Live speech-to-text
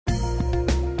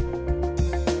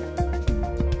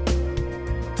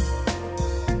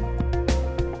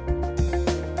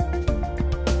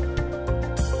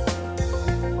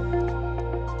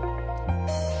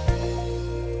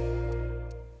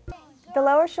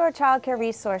Lower Shore Child Care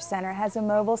Resource Center has a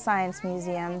mobile science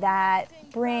museum that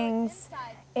brings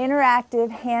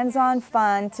interactive, hands-on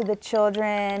fun to the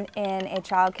children in a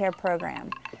child care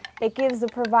program. It gives the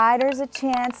providers a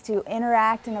chance to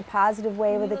interact in a positive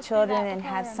way with the children and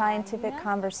have scientific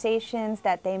conversations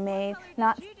that they may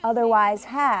not otherwise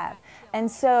have. And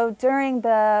so during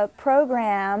the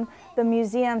program, the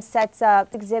museum sets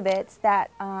up exhibits that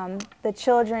the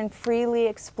children freely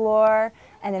explore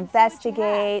and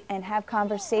investigate and have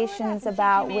conversations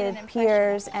about with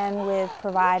peers and with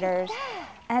providers.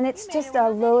 And it's just a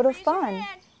load of fun.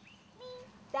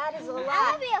 That is a lot.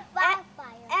 I want to be a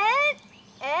firefighter.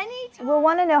 We'll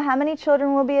want to know how many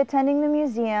children will be attending the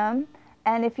museum,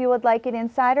 and if you would like it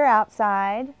inside or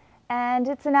outside, and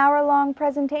it's an hour-long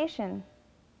presentation.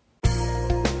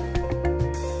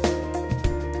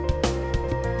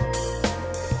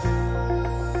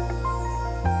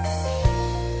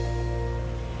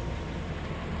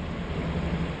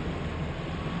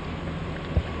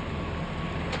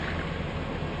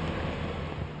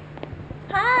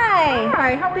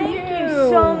 Hi, how are you? Thank you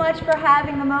so much for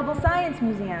having the Mobile Science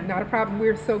Museum. Not a problem.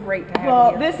 We're so great to have you.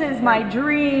 Well, this is my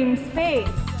dream space.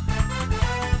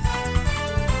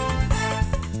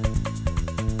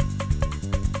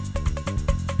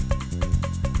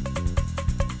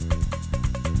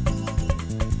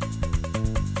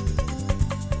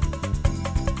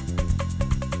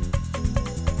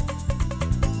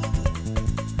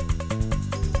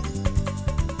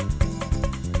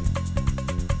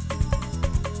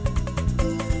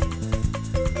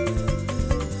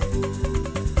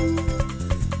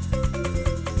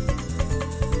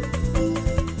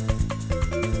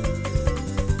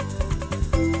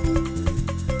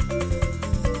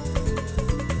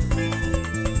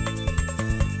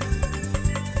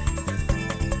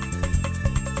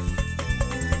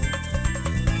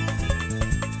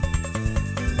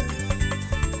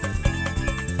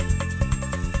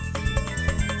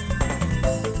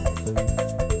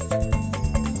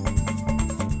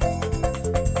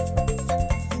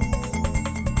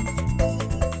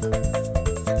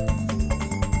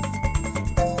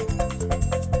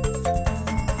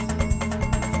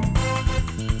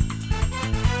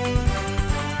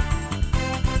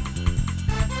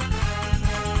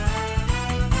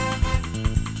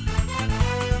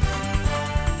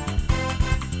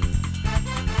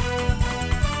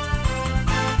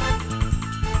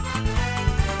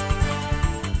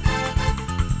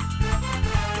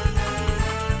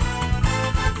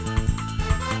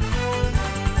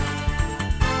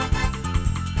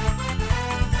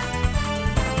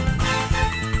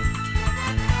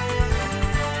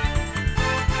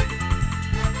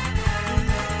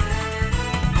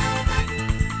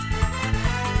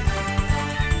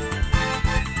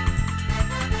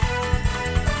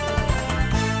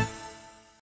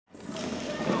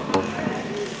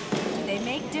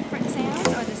 Different sounds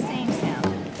or the same sound?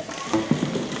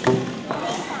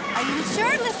 Are you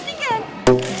sure? Listen again.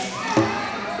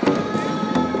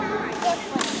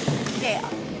 Yeah.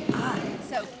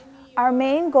 So our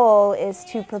main goal is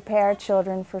to prepare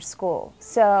children for school.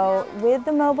 So with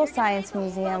the Mobile Science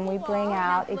Museum, we bring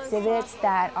out exhibits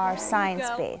that are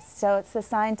science-based. So it's the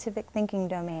scientific thinking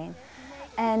domain.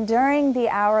 And during the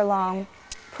hour-long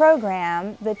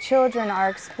program, the children are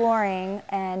exploring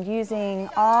and using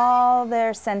all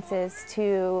their senses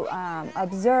to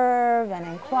observe and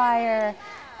inquire,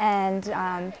 and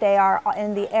they are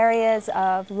in the areas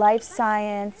of life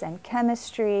science and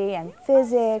chemistry and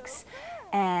physics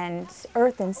and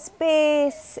earth and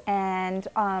space and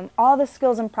all the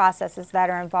skills and processes that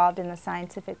are involved in the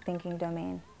scientific thinking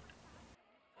domain.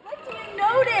 what do you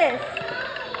notice?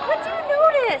 What do you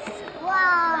notice?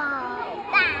 Wow.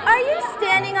 Are you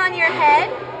standing on your head?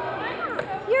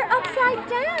 You're upside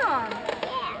down.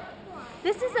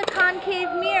 This is a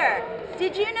concave mirror.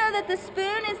 Did you know that the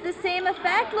spoon is the same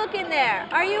effect? Look in there.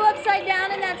 Are you upside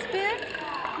down in that spoon?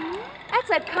 That's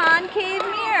a concave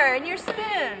mirror in your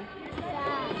spoon.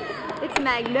 It's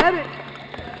magnetic.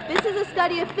 This is a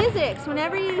study of physics.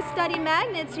 Whenever you study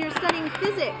magnets, you're studying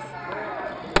physics.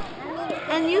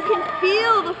 And you can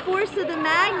feel the force of the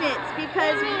magnets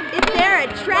because if they're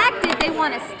attracted, they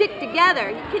want to stick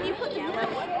together. Can you put this in?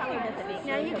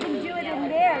 Now you can do it in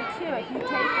there too. If you take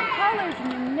the colors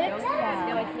and you mix them.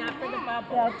 No, it's not for the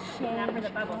bubbles. They'll change. Not for the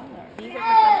bubbles. These are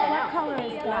for something else. What color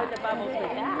is You that? load the bubbles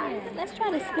with that. Let's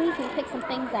try to squeeze and pick some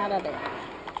things out of it.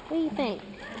 What do you think?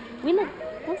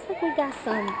 Looks like we got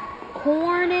some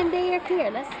corn in there. Here,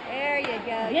 There you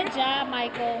go. Good job,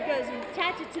 Michael. It goes and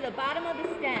attach it to the bottom of the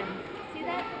stem. See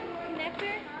that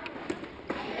connector?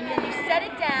 And then you set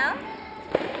it down.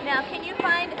 Now, can you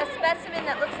find a specimen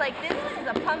that looks like this? This is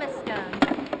a pumice stone.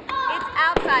 It's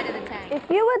out side of the tank. If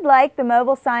you would like the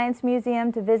Mobile Science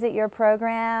Museum to visit your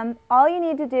program, all you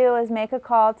need to do is make a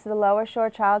call to the Lower Shore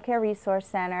Child Care Resource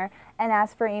Center and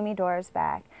ask for Amy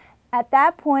Dorsback. At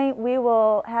that point, we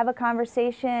will have a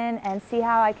conversation and see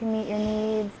how I can meet your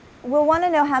needs. We'll want to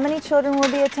know how many children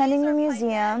will be attending the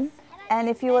museum, and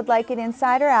if you would like it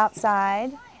inside or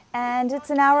outside, and it's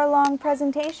an hour-long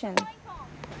presentation.